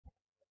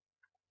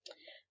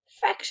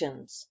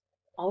Fractions.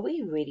 Are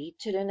we ready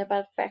to learn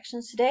about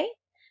fractions today?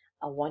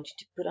 I want you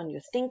to put on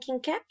your thinking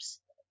caps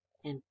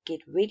and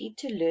get ready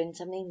to learn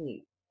something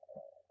new.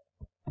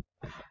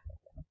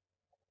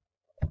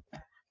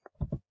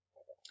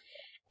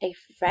 A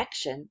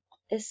fraction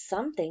is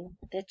something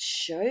that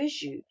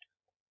shows you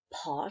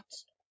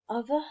parts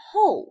of a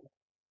whole.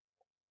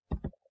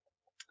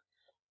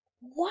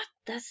 What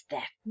does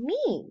that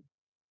mean?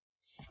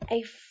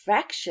 A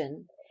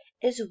fraction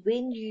is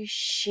when you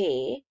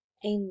share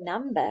a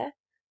number,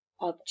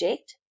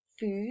 object,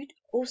 food,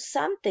 or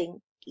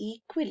something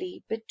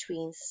equally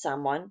between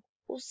someone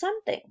or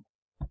something.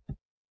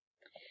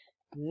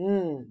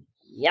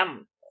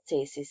 Yum,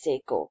 says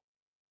Siseko.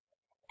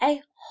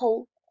 A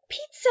whole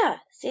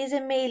pizza, says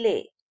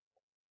Amile.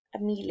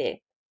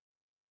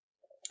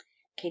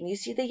 Can you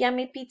see the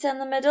yummy pizza in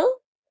the middle?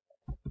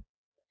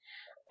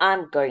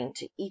 I'm going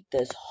to eat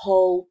this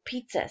whole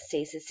pizza,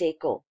 says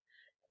Siseko.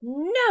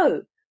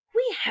 No,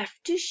 we have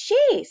to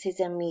share, says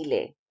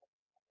Amile.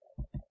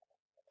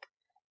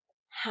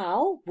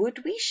 How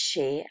would we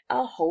share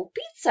a whole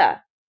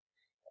pizza?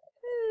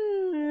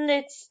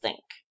 Let's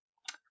think.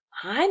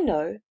 I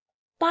know,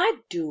 by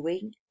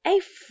doing a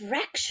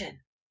fraction.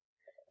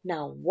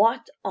 Now,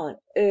 what on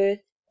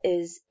earth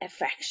is a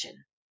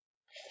fraction?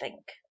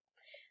 Think.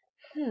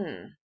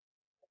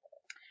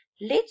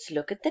 Let's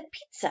look at the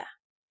pizza.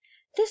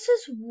 This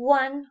is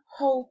one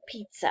whole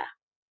pizza.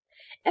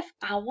 If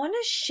I want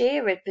to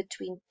share it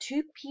between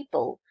two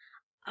people,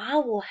 I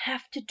will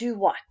have to do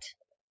what?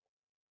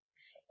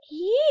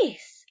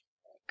 Yes,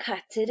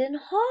 cut it in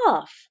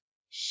half.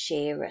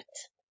 Share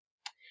it.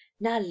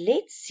 Now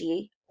let's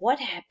see what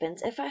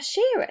happens if I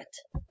share it.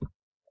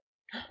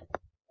 Do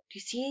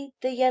you see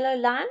the yellow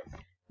line?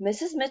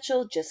 Mrs.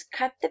 Mitchell just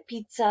cut the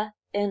pizza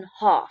in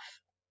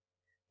half.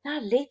 Now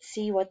let's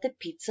see what the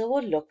pizza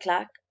will look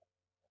like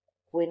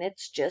when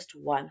it's just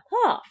one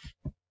half.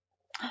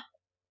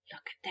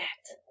 Look at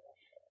that.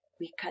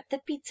 We cut the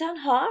pizza in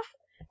half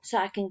so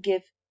I can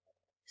give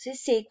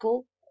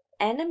Siseko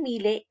and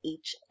Amile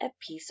each a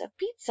piece of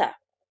pizza.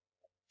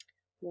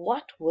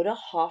 What would a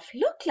half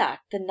look like?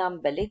 The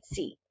number, let's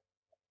see.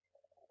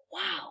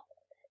 Wow,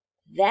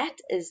 that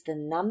is the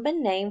number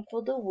name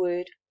for the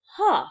word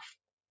half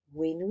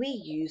when we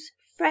use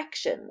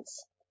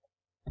fractions.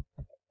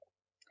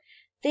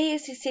 There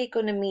is Siseko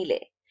and Amile.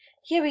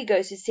 Here we go,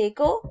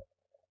 Siseko.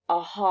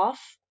 A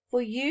half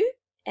for you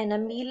and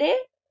Amile.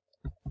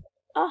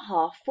 A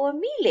half for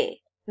Amile.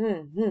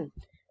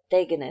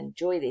 They're going to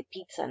enjoy their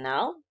pizza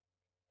now.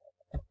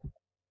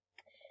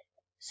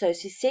 So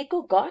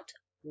Siseko got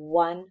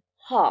one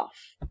half.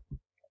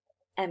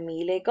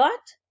 Amile got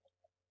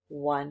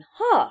one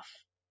half.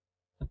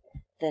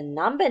 The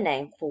number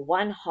name for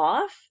one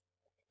half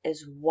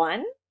is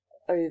 1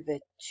 over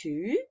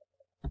 2.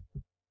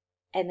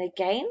 And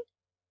again,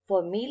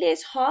 for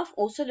Amile's half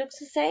also looks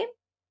the same,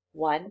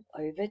 1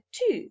 over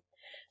 2.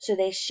 So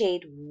they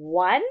shared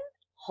one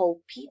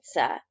whole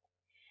pizza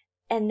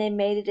and they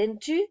made it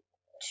into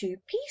 2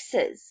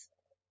 pieces.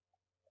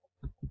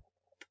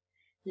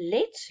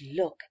 Let's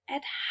look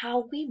at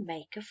how we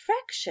make a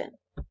fraction.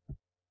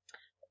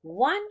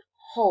 One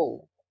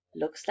whole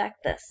looks like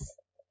this.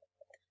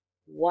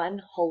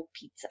 One whole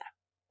pizza.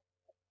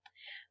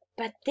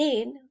 But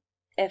then,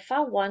 if I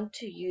want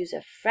to use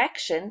a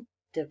fraction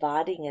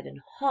dividing it in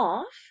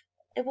half,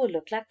 it will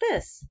look like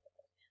this.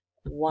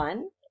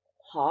 1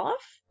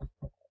 half.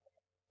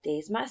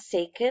 There's my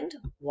second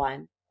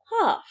 1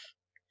 half.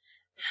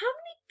 How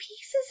many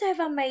pieces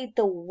have I made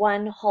the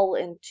one whole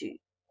into?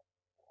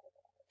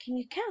 Can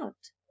you count?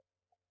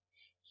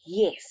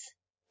 Yes,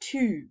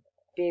 2.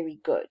 Very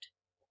good.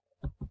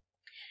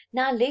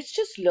 Now let's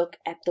just look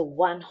at the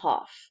 1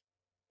 half.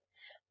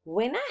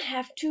 When I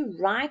have to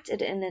write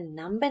it in a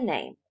number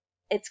name,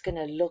 it's going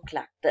to look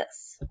like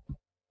this.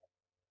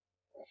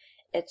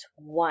 It's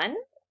 1,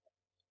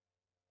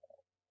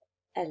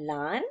 a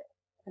line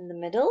in the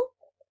middle,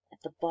 at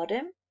the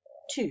bottom,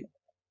 2.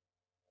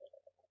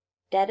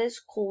 That is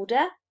called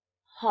a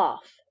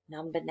half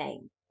number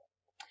name.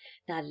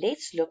 Now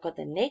let's look at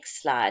the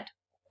next slide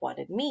what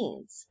it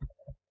means.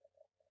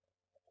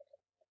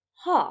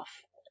 Half,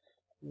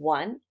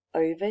 1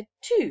 over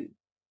 2.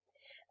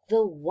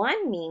 The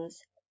 1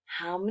 means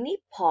how many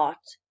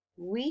parts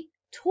we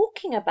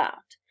talking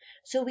about.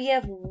 So we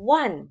have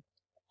 1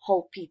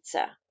 whole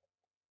pizza.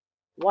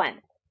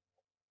 1.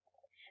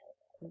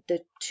 The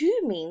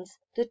 2 means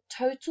the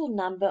total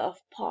number of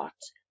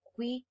parts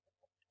we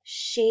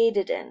shared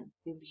it in.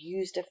 We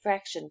used a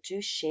fraction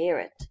to share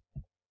it.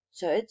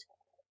 So it's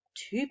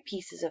 2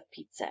 pieces of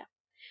pizza.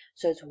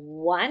 So it's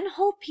 1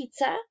 whole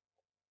pizza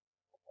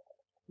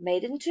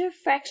made into a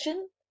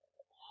fraction,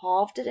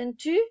 halved it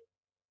into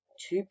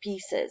 2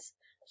 pieces.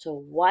 So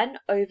 1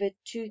 over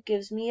 2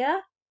 gives me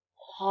a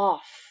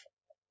half.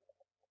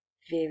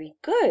 Very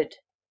good.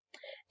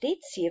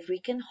 Let's see if we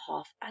can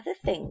half other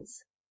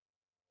things.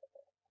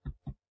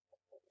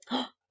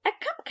 A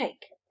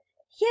cupcake.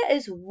 Here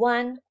is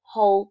 1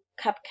 whole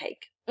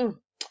cupcake.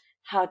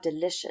 How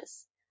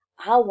delicious.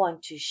 I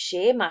want to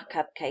share my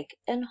cupcake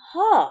in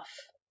half.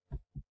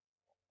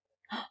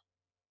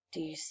 Do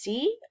you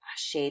see? I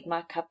shared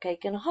my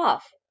cupcake in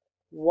half.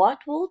 What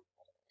will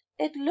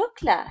it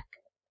look like?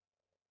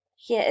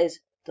 Here is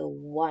the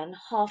one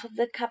half of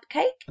the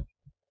cupcake.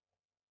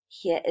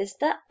 Here is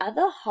the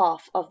other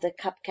half of the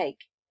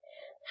cupcake.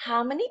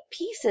 How many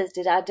pieces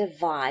did I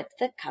divide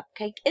the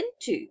cupcake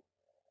into?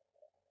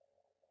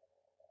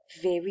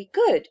 Very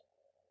good.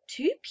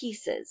 2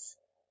 pieces.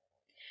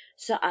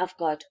 So I've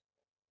got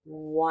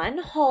 1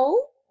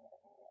 whole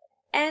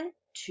and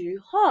 2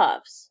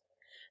 halves.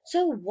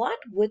 So what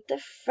would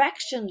the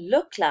fraction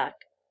look like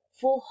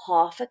for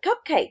half a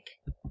cupcake?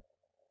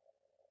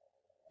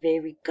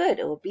 Very good.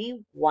 It will be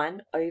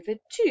 1 over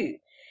 2.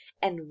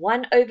 And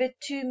 1 over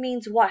 2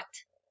 means what?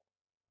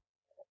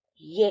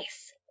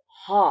 Yes,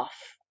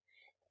 half.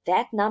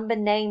 That number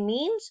name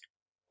means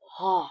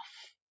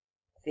half.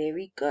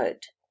 Very good.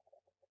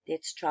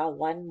 Let's try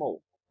one more.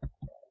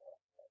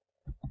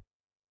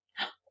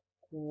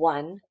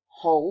 1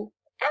 whole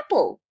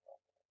apple.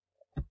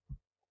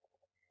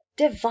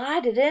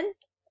 Divided in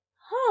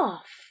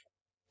half.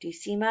 Do you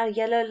see my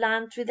yellow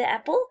line through the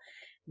apple?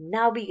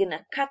 Now we're going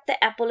to cut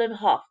the apple in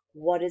half.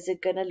 What is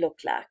it going to look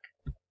like?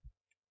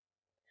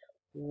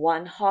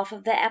 1 half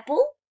of the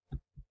apple.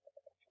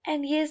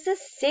 And here's the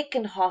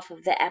second half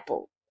of the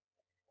apple.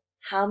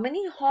 How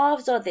many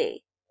halves are there?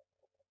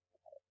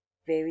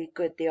 Very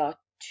good. There are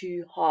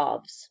 2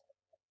 halves.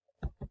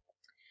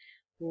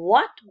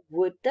 What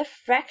would the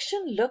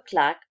fraction look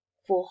like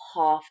for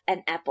half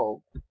an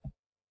apple?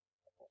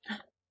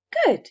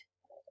 Good.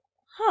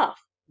 Half.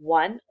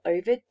 1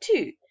 over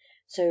 2.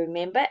 So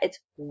remember, it's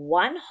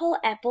 1 whole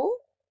apple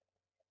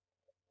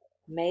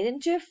made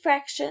into a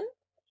fraction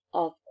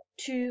of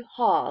 2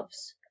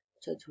 halves.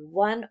 So it's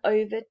 1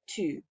 over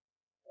 2.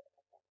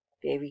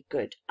 Very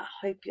good. I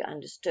hope you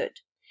understood.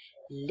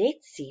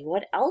 Let's see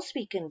what else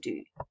we can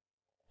do.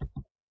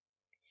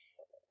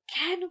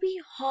 Can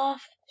we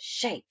half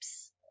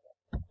shapes?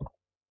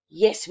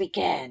 Yes, we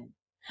can.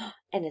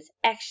 And it's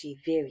actually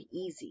very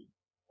easy.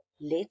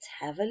 Let's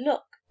have a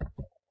look.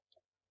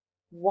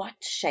 What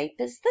shape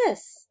is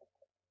this?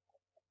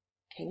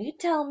 Can you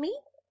tell me?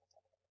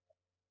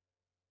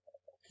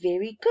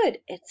 Very good.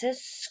 It's a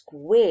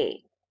square.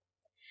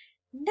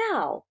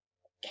 Now,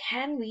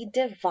 can we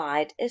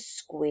divide a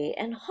square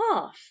in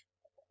half?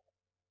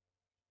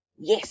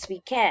 Yes, we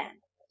can.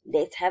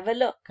 Let's have a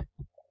look.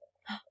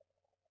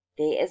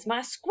 There is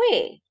my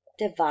square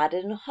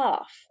divided in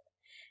half.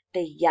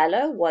 The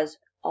yellow was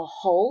a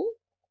whole,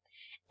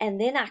 and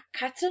then I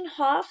cut in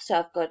half, so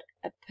I've got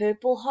a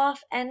purple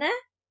half and a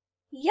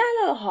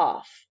yellow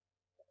half.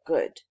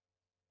 Good.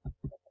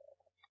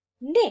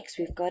 Next,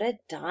 we've got a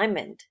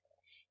diamond.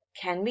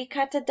 Can we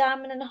cut a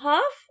diamond in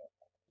half?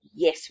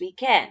 Yes, we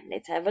can.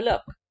 Let's have a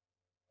look.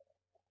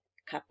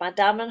 Cut my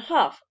diamond in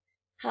half.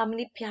 How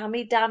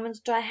many diamonds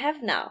do I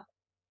have now?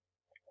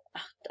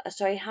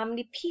 Sorry, how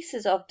many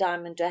pieces of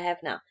diamond do I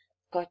have now?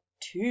 I've got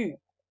 2.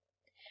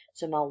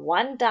 So my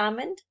 1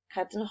 diamond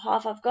cut in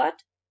half, I've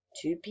got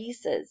 2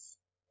 pieces.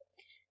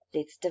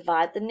 Let's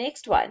divide the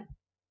next one.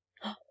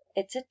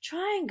 It's a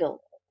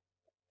triangle.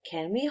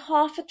 Can we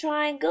half a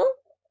triangle?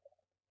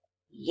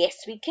 Yes,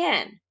 we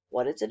can.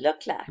 What does it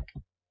look like?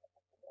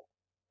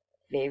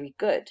 Very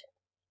good.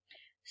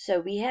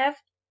 So we have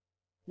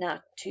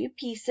now 2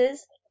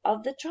 pieces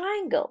of the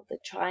triangle. The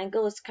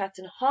triangle is cut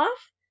in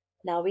half.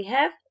 Now we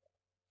have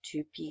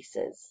 2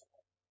 pieces.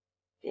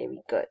 Very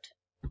good.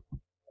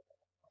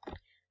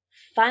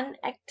 Fun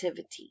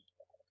activity.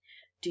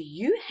 Do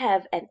you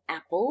have an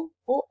apple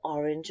or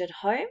orange at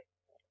home?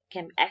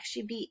 Can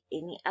actually be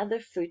any other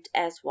fruit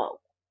as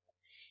well.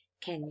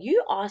 Can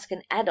you ask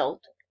an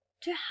adult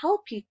to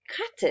help you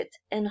cut it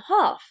in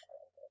half,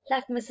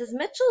 like Mrs.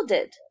 Mitchell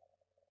did?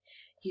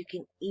 You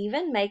can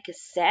even make a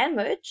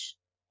sandwich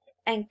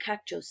and cut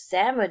your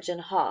sandwich in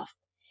half.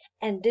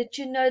 And did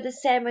you know the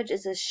sandwich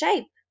is a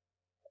shape?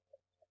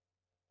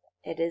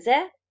 It is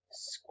a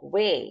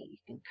square. You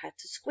can cut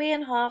a square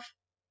in half.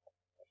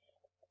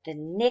 The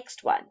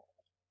next one,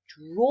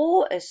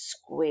 draw a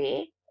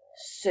square,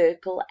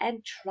 circle,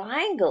 and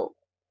triangle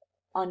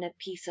on a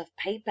piece of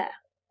paper.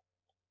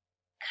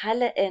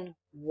 Color in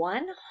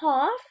 1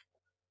 half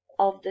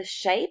of the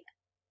shape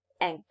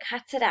and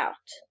cut it out.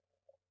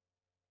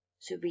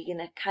 So we're going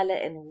to color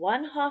in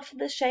 1 half of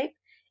the shape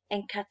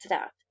and cut it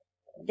out.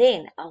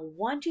 Then I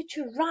want you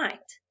to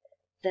write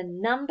the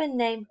number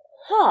name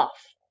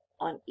half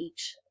on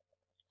each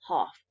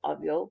half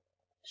of your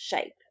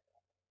shape.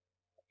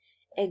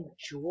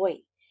 Enjoy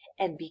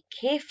and be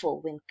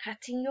careful when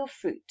cutting your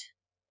fruit.